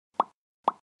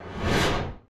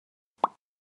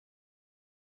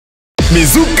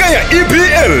Mizuka ya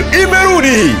EPL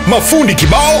imerudi. Mafundi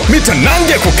kibao,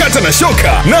 mitanange kukata na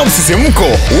shoka na msisimko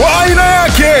wa aina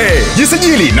yake.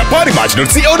 Jisajili na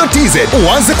parimatch.co.tz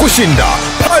uanze kushinda.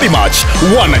 Parimatch,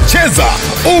 wanacheza,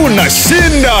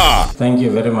 unashinda. Thank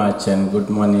you very much and good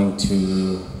morning to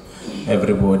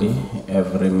everybody,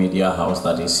 every media house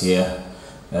that is here.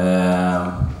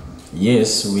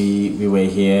 Yes, we were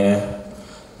here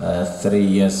 3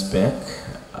 years back.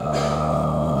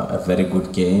 A very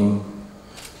good game.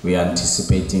 We are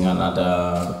anticipating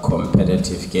another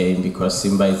competitive game because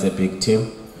Simba is a big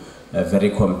team, a very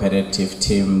competitive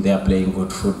team. They are playing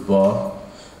good football.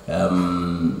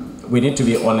 We need to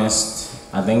be honest.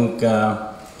 I think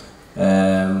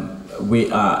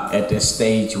we are at a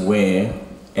stage where,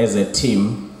 as a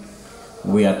team,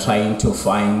 we are trying to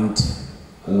find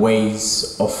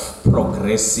ways of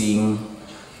progressing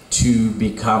to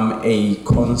become a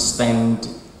constant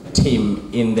team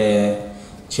in the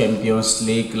Champions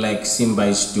League like Simba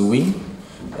is doing.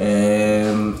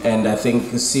 And I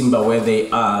think Simba, where they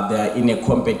are in a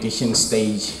competition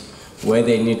stage where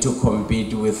they need to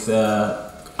compete with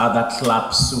other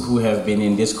clubs who have been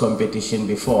in this competition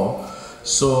before.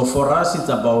 So for us, it's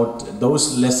about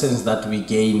those lessons that we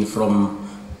gain from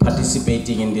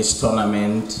participating in this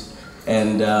tournament.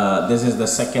 And this is the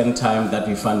second time that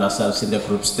we find ourselves in the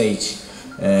group stage.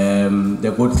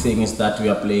 The good thing is that we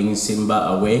are playing Simba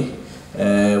away.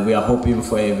 We are hoping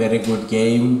for a very good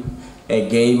game, a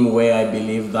game where I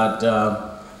believe that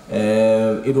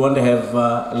it won't have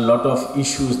a lot of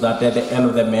issues that at the end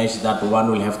of the match that one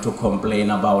will have to complain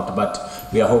about, but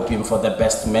we are hoping for the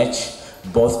best match.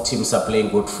 Both teams are playing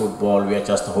good football. We are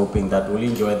just hoping that we'll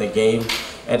enjoy the game.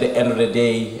 At the end of the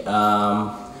day,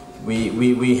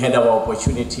 we had our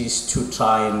opportunities to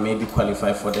try and maybe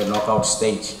qualify for the knockout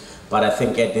stage. But I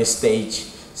think at this stage,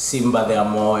 Simba, they are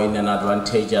more in an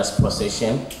advantageous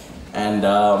position. And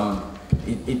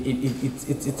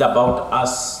it's about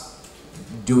us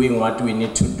doing what we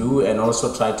need to do and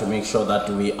also try to make sure that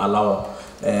we allow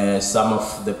some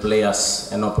of the players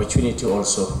an opportunity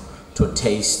also to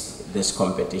taste this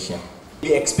competition.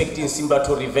 We're expecting Simba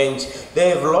to revenge. They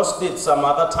have lost it some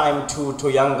other time to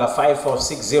Yanga, 5 or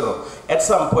 6-0. At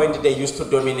some point, they used to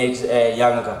dominate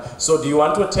Yanga. So do you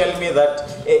want to tell me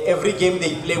that every game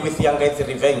they play with Yanga is a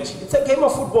revenge? It's a game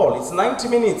of football. It's 90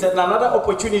 minutes and another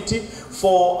opportunity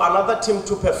for another team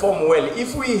to perform well.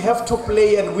 If we have to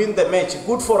play and win the match,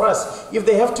 good for us. If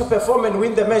they have to perform and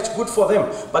win the match, good for them.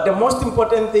 But the most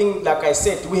important thing, like I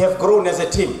said, we have grown as a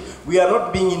team. We are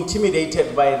not being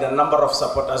intimidated by the number of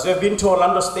supporters. We have been to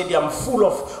Orlando Stadium full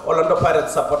of Orlando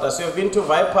Pirates supporters. We have been to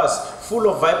Vipers full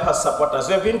of Vipers supporters.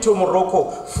 We have been to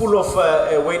Morocco full of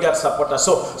Wydad supporters.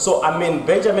 So I mean,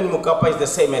 Benjamin Mkapa is the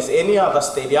same as any other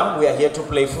stadium. We are here to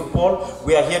play football.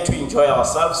 We are here to enjoy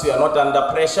ourselves. We are not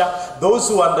under pressure. Those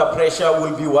who are under pressure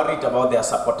will be worried about their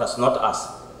supporters, not us.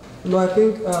 No, I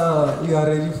think we are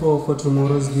ready for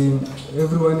tomorrow's game.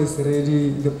 Everyone is ready.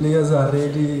 The players are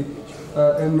ready.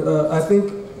 And I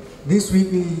think this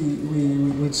week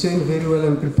we trained very well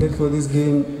and prepared for this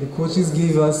game. The coaches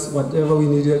gave us whatever we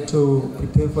needed to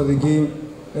prepare for the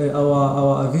game.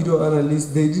 Our video analysts,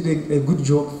 they did a good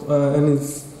job, and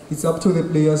it's up to the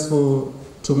players for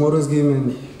tomorrow's game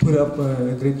and put up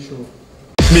a great show.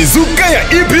 Mizuka ya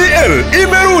EPL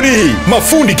imerudi.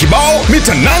 Mafundi kibao,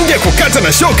 mitanange kukata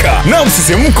na shoka na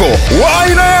msisimko wa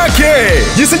aina yake.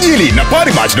 Jisajili na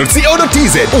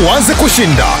parimatch.co.tz uanze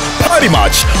kushinda.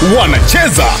 Parimatch,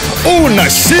 wanacheza,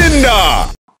 unashinda.